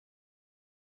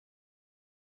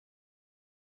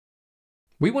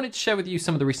We wanted to share with you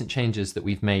some of the recent changes that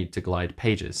we've made to Glide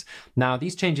Pages. Now,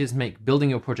 these changes make building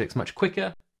your projects much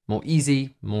quicker, more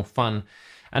easy, more fun,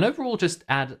 and overall just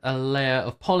add a layer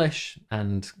of polish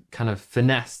and kind of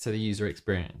finesse to the user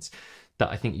experience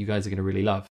that I think you guys are going to really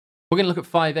love. We're going to look at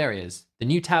 5 areas: the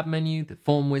new tab menu, the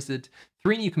form wizard,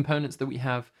 3 new components that we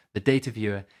have, the data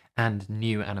viewer, and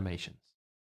new animations.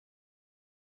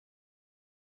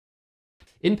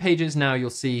 In Pages now, you'll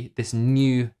see this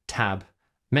new tab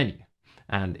menu.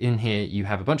 And in here, you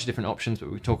have a bunch of different options,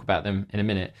 but we'll talk about them in a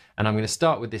minute. And I'm going to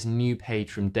start with this new page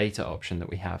from data option that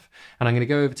we have. And I'm going to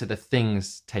go over to the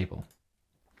things table.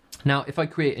 Now, if I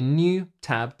create a new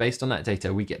tab based on that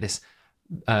data, we get this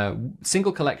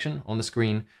single collection on the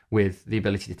screen with the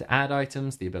ability to add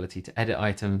items, the ability to edit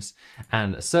items,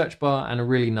 and a search bar, and a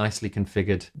really nicely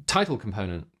configured title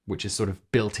component, which is sort of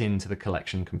built into the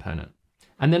collection component.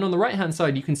 And then on the right-hand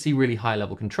side, you can see really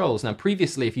high-level controls. Now,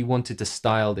 previously, if you wanted to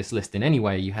style this list in any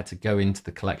way, you had to go into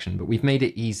the collection, but we've made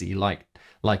it easy, like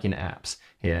in apps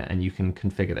here, and you can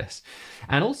configure this.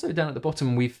 And also down at the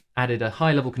bottom, we've added a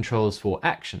high-level controls for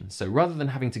actions. So rather than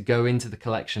having to go into the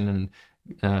collection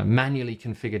and manually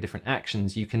configure different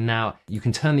actions, you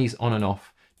can turn these on and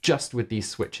off just with these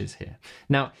switches here.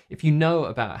 Now, if you know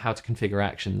about how to configure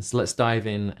actions, let's dive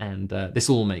in, and this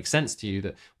all makes sense to you,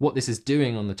 that what this is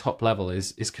doing on the top level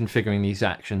is configuring these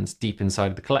actions deep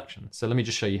inside of the collection. So let me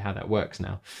just show you how that works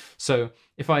now. So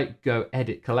if I go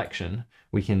edit collection,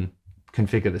 we can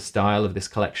configure the style of this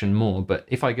collection more, but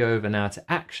if I go over now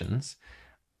to actions,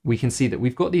 we can see that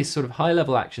we've got these sort of high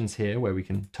level actions here where we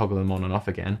can toggle them on and off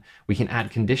again. We can add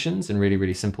conditions in really,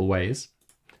 really simple ways.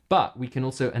 But we can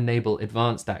also enable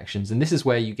advanced actions. And this is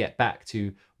where you get back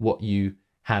to what you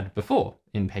had before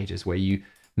in Pages, where you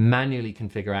manually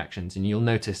configure actions. And you'll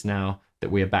notice now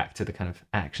that we are back to the kind of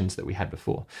actions that we had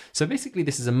before. So basically,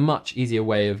 this is a much easier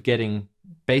way of getting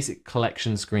basic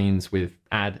collection screens with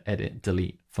add, edit,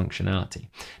 delete functionality.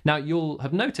 Now, you'll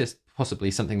have noticed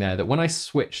possibly something there that when I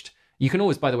switched, you can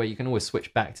always, by the way, you can always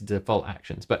switch back to default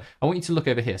actions. But I want you to look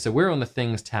over here. So we're on the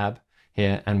Things tab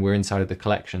here, and we're inside of the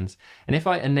collections. And if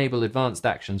I enable advanced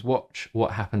actions, watch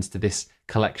what happens to this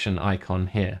collection icon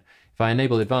here. If I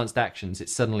enable advanced actions, it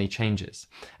suddenly changes.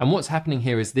 And what's happening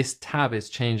here is this tab is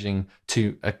changing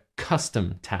to a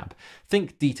custom tab.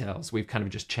 Think details. We've kind of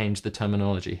just changed the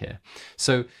terminology here.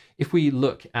 So if we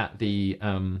look at the,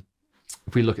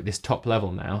 this top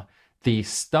level now, the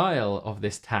style of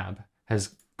this tab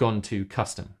has gone to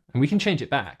custom, and we can change it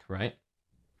back, right?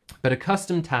 But a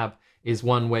custom tab is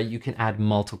one where you can add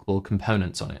multiple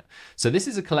components on it. So this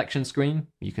is a collection screen.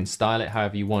 You can style it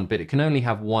however you want, but it can only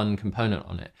have one component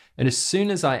on it. And as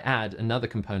soon as I add another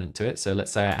component to it, so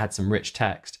let's say I add some rich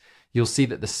text, you'll see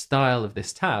that the style of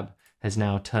this tab has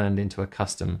now turned into a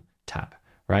custom tab,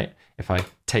 right? If I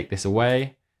take this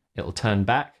away, it'll turn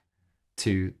back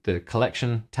to the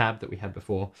collection tab that we had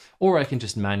before, or I can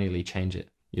just manually change it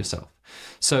yourself.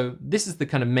 So this is the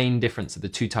kind of main difference of the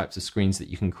 2 types of screens that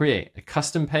you can create: a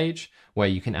custom page where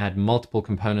you can add multiple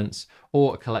components,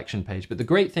 or a collection page. But the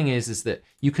great thing is that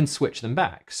you can switch them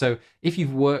back. So if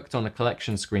you've worked on a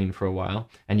collection screen for a while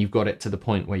and you've got it to the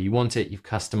point where you want it, you've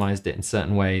customized it in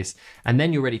certain ways, and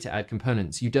then you're ready to add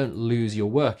components, you don't lose your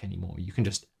work anymore. You can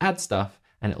just add stuff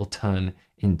and it'll turn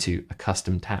into a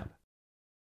custom tab.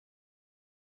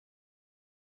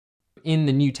 In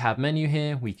the new tab menu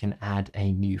here, we can add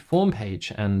a new form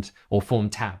page or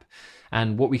form tab.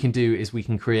 And what we can do is we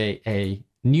can create a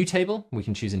new table. We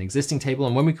can choose an existing table.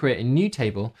 And when we create a new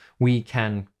table, we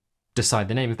can decide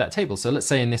the name of that table. So let's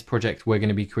say in this project, we're going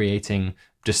to be creating,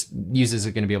 just users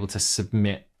are going to be able to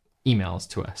submit emails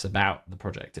to us about the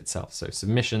project itself. So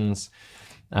submissions,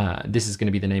 this is going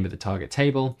to be the name of the target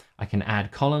table. I can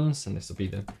add columns, and this will be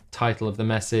the title of the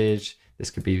message. This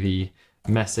could be the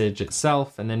message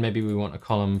itself, and then maybe we want a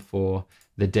column for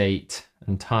the date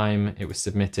and time it was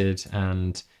submitted,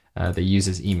 and the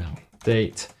user's email.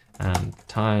 Date and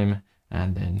time,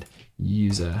 and then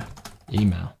user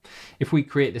email. If we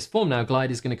create this form now,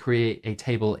 Glide is going to create a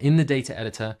table in the data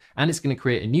editor, and it's going to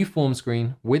create a new form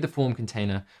screen with a form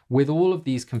container with all of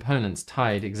these components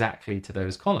tied exactly to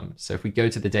those columns. So if we go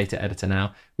to the data editor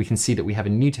now, we can see that we have a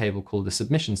new table called the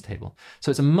submissions table. So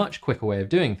it's a much quicker way of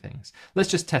doing things. Let's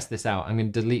just test this out. I'm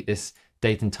going to delete this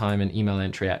date and time and email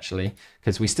entry actually,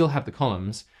 because we still have the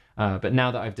columns. But now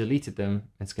that I've deleted them,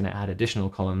 it's going to add additional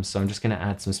columns. So I'm just going to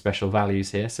add some special values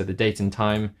here. So the date and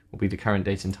time will be the current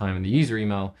date and time, and the user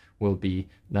email will be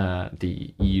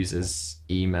the user's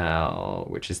email,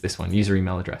 which is this one, user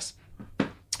email address.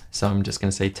 So I'm just going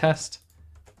to say test,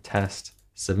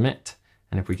 submit.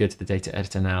 And if we go to the data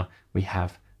editor now, we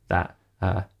have that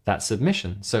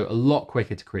submission. So a lot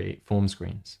quicker to create form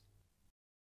screens.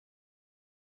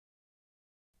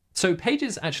 So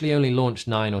Pages actually only launched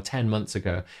 9 or 10 months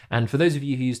ago. And for those of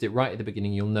you who used it right at the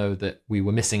beginning, you'll know that we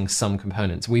were missing some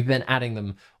components. We've been adding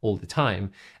them all the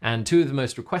time. And two of the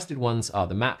most requested ones are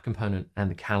the map component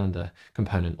and the calendar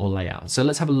component or layout. So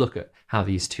let's have a look at how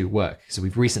these two work. So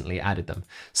we've recently added them.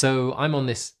 So I'm on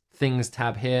this Things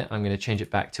tab here. I'm going to change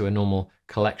it back to a normal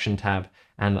collection tab,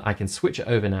 and I can switch it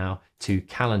over now to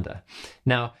calendar.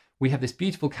 Now we have this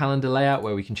beautiful calendar layout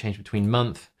where we can change between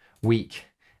month, week,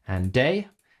 and day.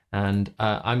 And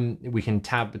we can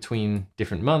tab between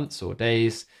different months or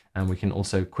days, and we can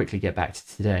also quickly get back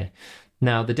to today.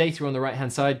 Now the data on the right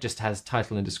hand side just has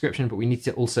title and description, but we need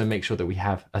to also make sure that we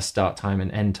have a start time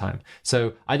and end time.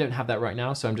 So I don't have that right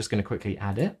now, so I'm just going to quickly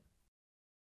add it.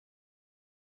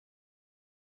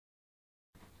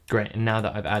 Great, and now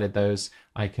that I've added those,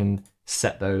 I can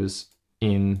set those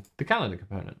in the calendar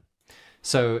component.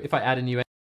 So if I add a new event,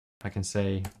 I can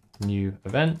say new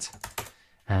event.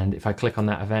 And if I click on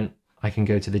that event, I can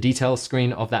go to the details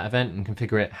screen of that event and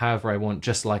configure it however I want,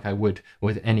 just like I would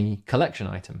with any collection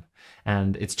item.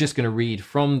 And it's just going to read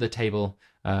from the table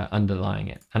underlying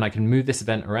it. And I can move this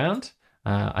event around.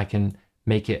 I can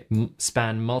make it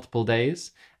span multiple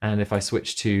days. And if I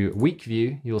switch to week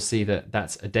view, you'll see that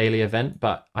that's a daily event,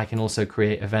 but I can also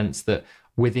create events that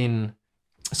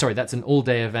that's an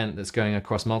all-day event that's going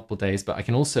across multiple days, but I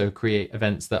can also create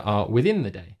events that are within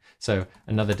the day. So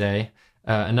another day,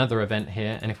 another event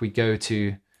here. And if we go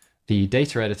to the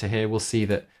data editor here, we'll see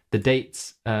that the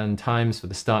dates and times for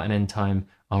the start and end time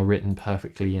are written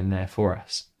perfectly in there for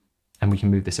us. And we can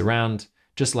move this around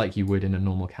just like you would in a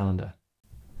normal calendar.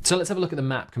 So let's have a look at the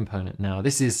map component now.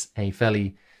 This is a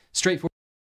fairly straightforward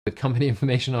with company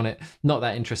information on it. Not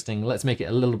that interesting. Let's make it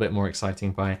a little bit more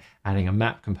exciting by adding a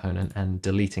map component and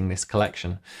deleting this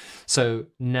collection. So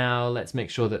now let's make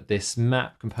sure that this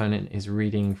map component is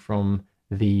reading from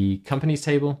the companies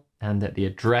table and that the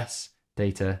address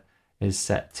data is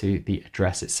set to the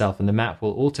address itself. And the map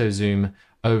will auto zoom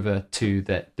over to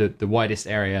the widest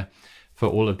area for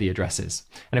all of the addresses.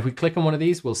 And if we click on one of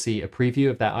these, we'll see a preview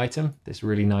of that item, this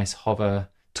really nice hover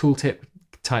tooltip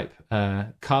type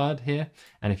card here.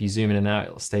 And if you zoom in and out,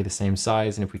 it'll stay the same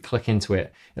size. And if we click into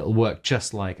it, it'll work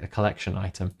just like a collection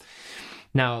item.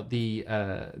 Now, the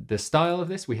style of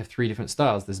this, we have three different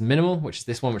styles. There's minimal, which is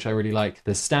this one, which I really like.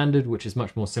 There's standard, which is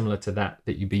much more similar to that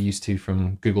you'd be used to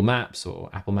from Google Maps or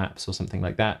Apple Maps or something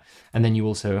like that. And then you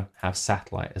also have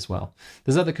satellite as well.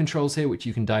 There's other controls here, which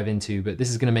you can dive into, but this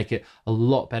is going to make it a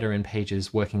lot better in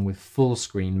Pages working with full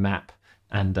screen map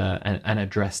and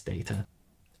address data.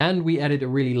 And we added a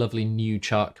really lovely new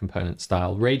chart component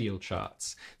style, radial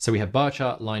charts. So we have bar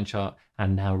chart, line chart,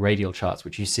 and now radial charts,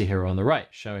 which you see here on the right,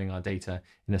 showing our data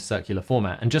in a circular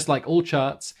format. And just like all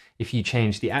charts, if you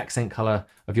change the accent color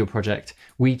of your project,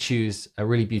 we choose a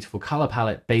really beautiful color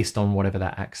palette based on whatever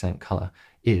that accent color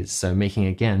is. So making,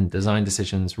 again, design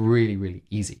decisions really, really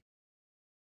easy.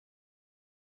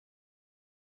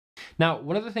 Now,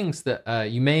 one of the things that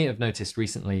you may have noticed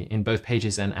recently in both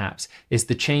Pages and apps is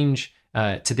the change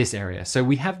to this area. So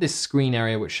we have this screen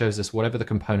area which shows us whatever the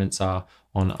components are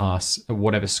on our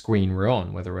whatever screen we're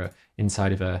on, whether we're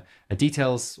inside of a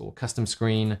details or custom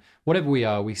screen, whatever we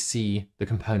are, we see the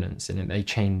components and they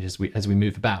change as we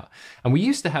move about. And we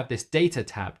used to have this data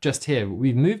tab just here, but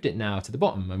we've moved it now to the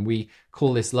bottom and we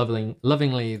call this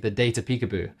lovingly the data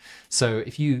peekaboo. So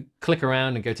if you click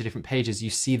around and go to different pages, you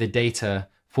see the data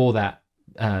for that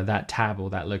tab or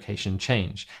that location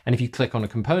change. And if you click on a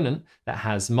component that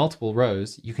has multiple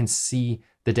rows, you can see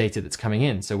the data that's coming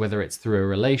in. So whether it's through a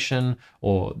relation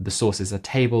or the source is a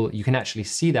table, you can actually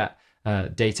see that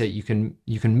data. You can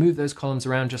move those columns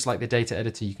around just like the data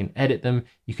editor. You can edit them,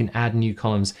 you can add new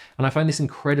columns. And I find this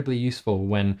incredibly useful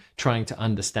when trying to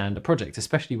understand a project,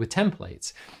 especially with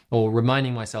templates or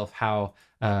reminding myself how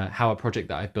a project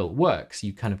that I've built works.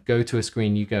 You kind of go to a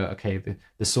screen, you go, okay,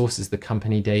 the source is the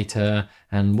company data,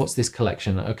 and what's this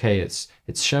collection? Okay, it's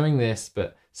showing this,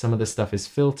 but some of the stuff is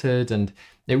filtered, and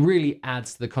it really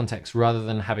adds to the context rather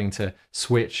than having to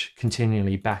switch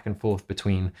continually back and forth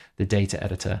between the data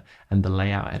editor and the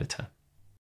layout editor.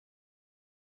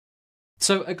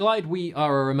 So at Glide, we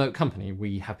are a remote company.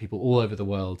 We have people all over the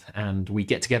world, and we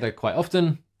get together quite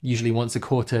often, usually once a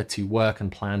quarter, to work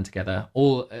and plan together,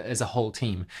 all as a whole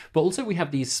team. But also we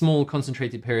have these small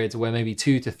concentrated periods where maybe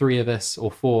 2 to 3 of us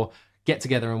or 4 get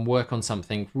together and work on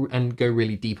something and go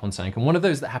really deep on something. And one of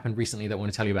those that happened recently that I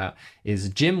want to tell you about is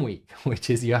Gym Week,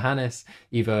 which is Johannes,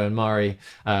 Ivo, and Mari,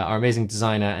 our amazing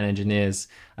designer and engineers,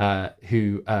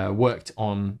 who worked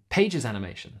on Pages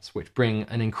animations, which bring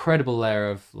an incredible layer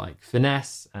of like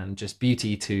finesse and just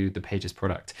beauty to the Pages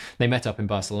product. They met up in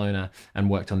Barcelona and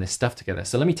worked on this stuff together.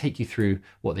 So let me take you through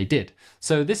what they did.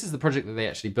 So this is the project that they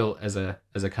actually built as a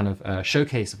kind of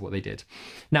showcase of what they did.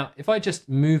 Now, if I just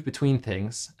move between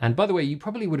things, and by the way, you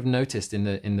probably would have noticed in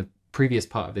the previous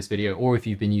part of this video, or if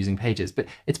you've been using Pages, but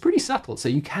it's pretty subtle, so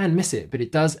you can miss it, but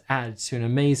it does add to an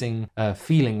amazing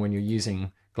feeling when you're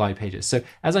using Glide Pages. So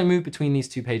as I move between these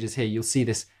two pages here, you'll see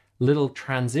this little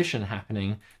transition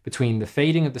happening between the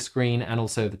fading of the screen and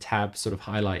also the tab sort of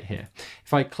highlight here.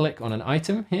 If I click on an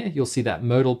item here, you'll see that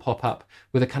modal pop up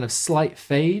with a kind of slight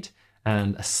fade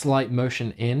and a slight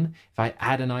motion in. If I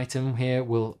add an item here,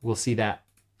 we'll see that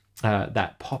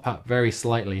that pop up very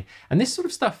slightly. And this sort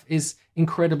of stuff is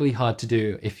incredibly hard to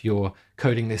do if you're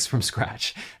coding this from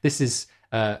scratch. This is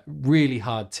really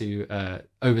hard to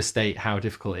overstate how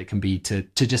difficult it can be to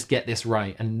just get this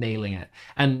right and nailing it.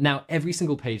 And now every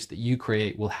single page that you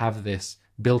create will have this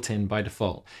built in by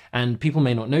default. And people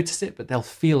may not notice it, but they'll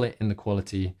feel it in the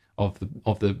quality of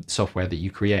the software that you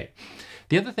create.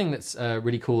 The other thing that's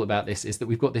really cool about this is that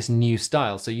we've got this new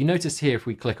style. So you notice here, if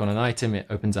we click on an item, it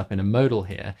opens up in a modal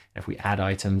here. If we add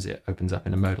items, it opens up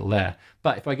in a modal there.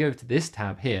 But if I go over to this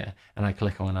tab here and I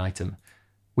click on an item,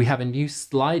 we have a new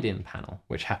slide-in panel,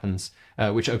 which opens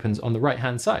on the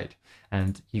right-hand side.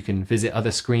 And you can visit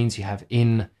other screens. You have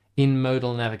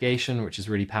in-modal navigation, which is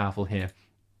really powerful here.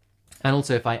 And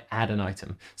also if I add an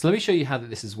item. So let me show you how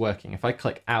this is working. If I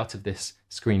click out of this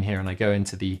screen here and I go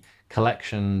into the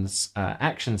collections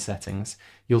action settings,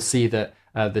 you'll see that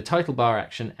the title bar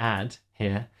action add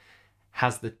here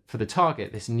has for the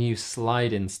target this new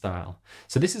slide-in style.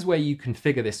 So this is where you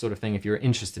configure this sort of thing if you're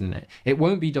interested in it. It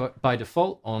won't be by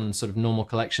default on sort of normal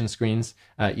collection screens.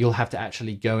 You'll have to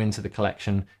actually go into the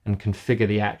collection and configure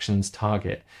the actions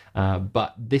target.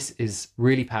 But this is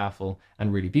really powerful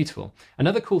and really beautiful.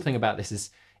 Another cool thing about this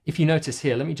is, if you notice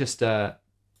here, let me just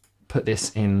put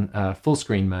this in full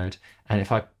screen mode. And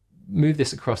if I move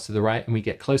this across to the right and we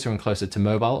get closer and closer to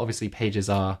mobile, obviously Pages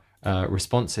are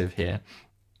responsive here.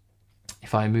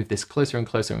 If I move this closer and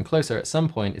closer and closer, at some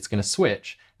point it's going to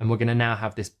switch and we're going to now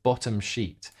have this bottom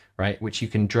sheet, right, which you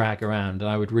can drag around.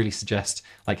 And I would really suggest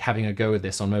like having a go with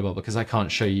this on mobile, because I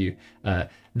can't show you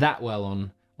that well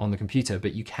on the computer,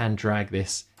 but you can drag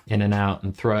this in and out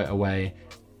and throw it away.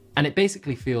 And it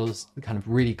basically feels kind of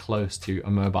really close to a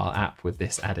mobile app with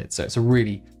this added. So it's a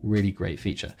really, really great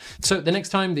feature. So the next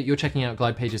time that you're checking out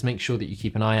Glide Pages, make sure that you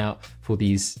keep an eye out for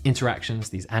these interactions,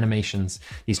 these animations,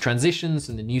 these transitions,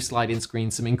 and the new slide-in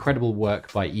screen. Some incredible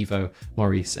work by Ivo,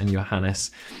 Maurice, and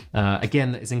Johannes.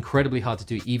 Again, it's incredibly hard to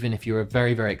do even if you're a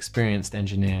very, very experienced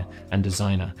engineer and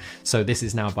designer. So this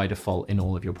is now by default in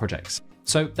all of your projects.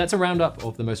 So that's a roundup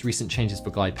of the most recent changes for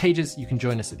Glide Pages. You can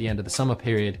join us at the end of the summer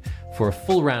period for a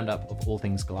full roundup of all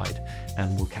things Glide,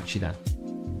 and we'll catch you then.